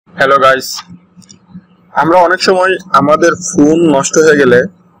Hello guys, আমরা অনেক সময় আমাদের ফোন নষ্ট হয়ে গেলে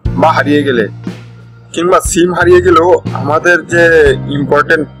বা হারিয়ে গেলে কিংবা সিম হারিয়ে গেলেও আমাদের যে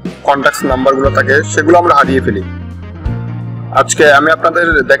ইম্পর্টেন্ট কন্ট্যাক্ট নাম্বারগুলো থাকে সেগুলো আমরা হারিয়ে ফেলি। আজকে আমি আপনাদের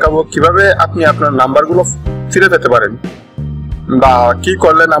দেখাবো কিভাবে আপনি আপনার নাম্বারগুলো ফিরে পেতে পারেন বা কি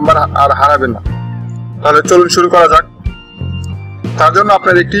করলে নাম্বার আর হারাবেন না। তাহলে চলুন শুরু করা যাক। তার জন্য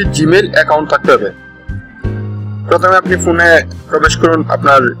আপনার একটি জিমেইল অ্যাকাউন্ট থাকতে হবে। প্রথমে আপনি ফোনে প্রবেশ করুন,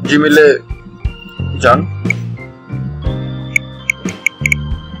 আপনার জিমেইলে যান।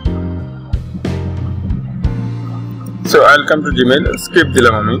 So welcome to Gmail, skip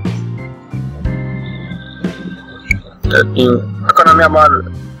দিলাম আমি। এখন আমি আমার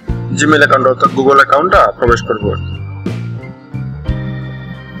জিমেইল অ্যাকাউন্ট অর্থাৎ গুগল অ্যাকাউন্টটা প্রবেশ করব।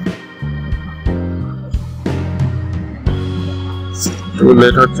 একটু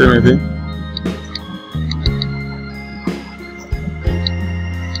লেট হচ্ছে মেবি।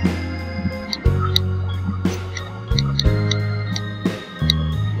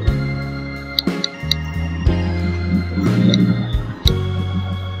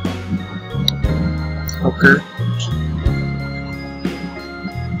 ওকে,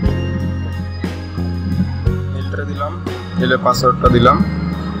 মেলটা দিলাম, মেলে পাসওয়ার্ডটা দিলাম,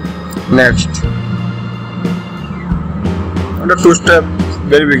 নেক্সট। এটা টু স্টেপ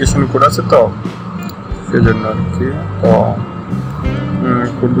ভেরিফিকেশন কোড আছে তো সেজন্য আর কি। তো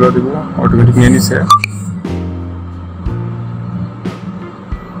কোডগুলো দিব, অটোমেটিক নিয়ে নিছে।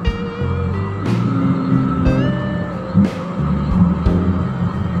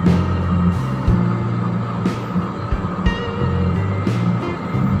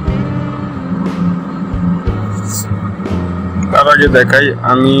 তার আগে দেখাই,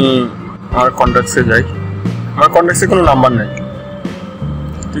 আমি আমার কন্ট্যাক্টসে যাই। আমার কন্ট্যাক্টসে কোনো নাম্বার নেই,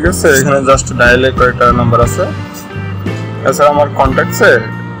 ঠিক আছে। এখানে জাস্ট ডায়ালে কয়েকটা নাম্বার আছে, এছাড়া আমার কন্ট্যাক্টসে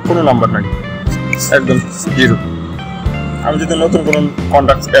কোনো নাম্বার নেই, একদম জিরো। আমি যদি নতুন কোনো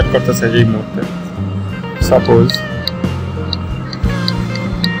কন্ট্যাক্টস অ্যাড করতে চাই এই মুহূর্তে, সাপোজ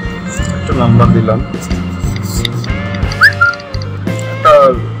একটা নাম্বার দিলাম,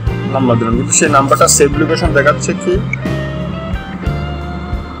 কিন্তু সেই নাম্বারটা সেভ লোকেশন দেখাচ্ছে কি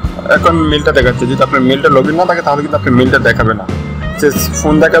এখন মেলটা দেখাচ্ছে। যদি আপনার মেলটা লগইন না থাকে তাহলে কিন্তু আপনার মেলটা দেখাবে না। যে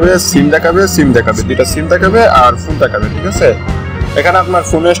ফোন দেখাবে, সিম দেখাবে, দুইটা সিম দেখাবে আর ফোন দেখাবে, ঠিক আছে। এখানে আপনার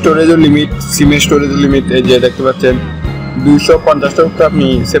ফোনের স্টোরেজের লিমিট, সিমের স্টোরেজের লিমিট, এই যে দেখতে পাচ্ছেন 250টার উপরে আপনি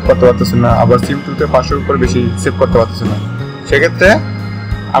সেভ করতে পারতেছেন না, আবার সিম 2তে 500 উপরে বেশি সেভ করতে পারতেছেন না। সেক্ষেত্রে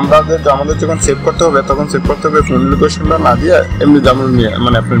আমাদের যখন সেভ করতে হবে তখন সেভ করতে হবে ফোন লোকেশনটা না দিয়ে এমনি যেমন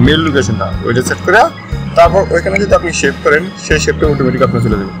মানে আপনার মেল লোকেশনটা ওইটা সেট করে তারপর ওইখানে যদি আপনি সেভ করেন সেই সেভটা অটোমেটিক আপনার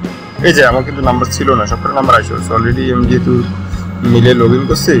চলে যাবে। এই যে আমার কিন্তু নাম্বার ছিল না, সবকটা নাম্বার আসে অলরেডি। আমি যেহেতু মেলে লগ ইন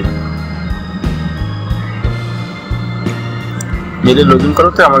করছি, মেলে লগ ইন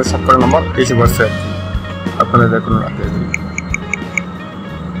করাতে আমার সবকটা নাম্বার এসে পড়ছে। আপনারা দেখুন,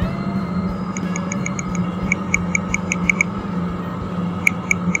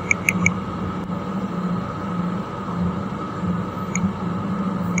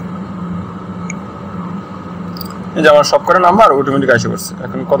 এই যে আমার সবকটা নাম্বার অটোমেটিক আসে পড়ছে।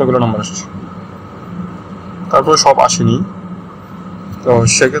 এখন কতগুলো নাম্বার আসছে, তারপর সব আসেনি। তো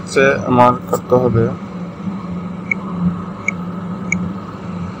সেক্ষেত্রে আমার করতে হবে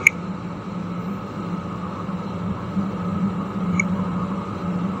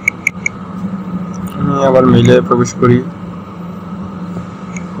আমি আবার মেইলে প্রবেশ করি।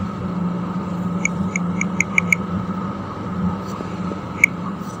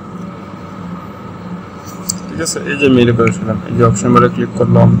 ঠিক আছে, এই যে মেইলে প্রবেশ করলাম, এই যে অপশন বারে ক্লিক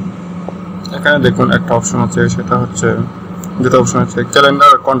করলাম। এখানে দেখুন একটা অপশন আছে, সেটা হচ্ছে যেটা অপশন আছে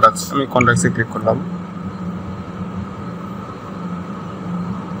ক্যালেন্ডার কন্ট্যাক্টস। আমি কন্ট্যাক্টসে ক্লিক করলাম।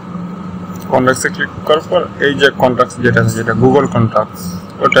 কন্ট্যাক্টসে ক্লিক করার পর এই যে কন্ট্যাক্টস যেটা আছে, যেটা গুগল কন্ট্যাক্টস,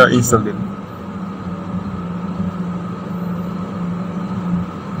 ওটা ইনস্টল দিন।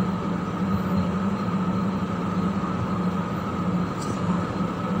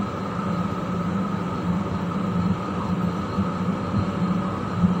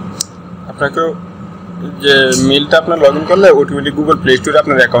 আপনাকে যে মেলটা আপনার লগ ইন করলে অটোমেটিক গুগল প্লে স্টোরে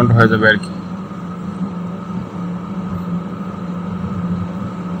আপনার অ্যাকাউন্ট হয়ে যাবে আর কি।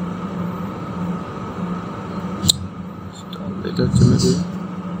 এটা হচ্ছে মেবি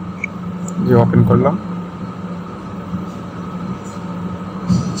যে ওপেন করলাম,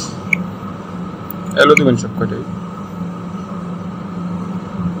 এলো দিবেন সবকটাই।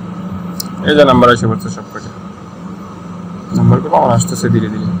 এই যে নাম্বার আসে পড়ছে, সবকটা নাম্বারগুলো আমার আসতেছে ধীরে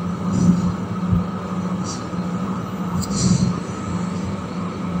ধীরে।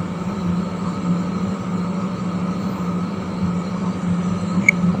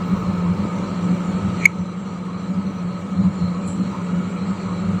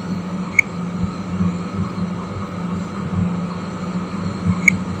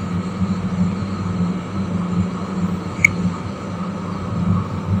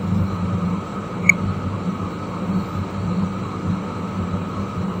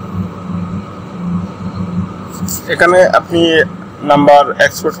 এখানে আপনি নাম্বার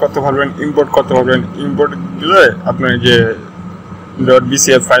এক্সপোর্ট করতে পারবেন, ইম্পোর্ট করতে পারবেন। ইম্পোর্ট দিলে আপনার যে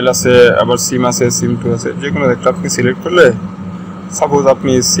 .bcf ফাইল আছে, আবার সিম আছে, সিম 2 আছে, যে কোনো একটা আপনি সিলেক্ট করলে সাপোজ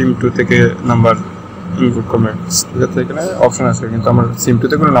আপনি সিম 2 থেকে নাম্বার ইনপুট করবেন, ঠিক আছে? এখানে অপশন আছে, কিন্তু আমার সিম 2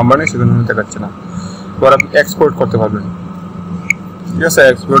 তে কোনো নাম্বার নেই, সেজন্য দেখাচ্ছে না। এবার আপনি এক্সপোর্ট করতে পারবেন, ঠিক আছে?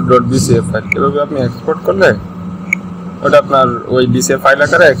 এক্সপোর্ট .bcf ফাইল, এভাবে আপনি এক্সপোর্ট করলে ওটা আপনার ওই bcf ফাইল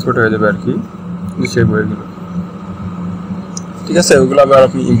আকারে এক্সপোর্ট হয়ে যাবে আর কি, সেই বইগুলো, ঠিক আছে? ওগুলো আবার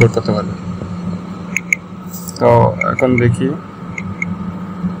আপনি ইম্পোর্ট করতে পারবেন। তো এখন দেখি,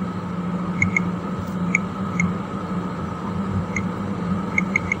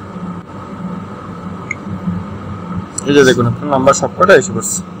 এই যে দেখুন আপনার নাম্বার সবকটা এসে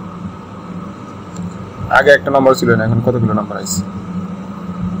পড়ছে। আগে একটা নাম্বার ছিল না, এখন কতগুলো নাম্বার আছে।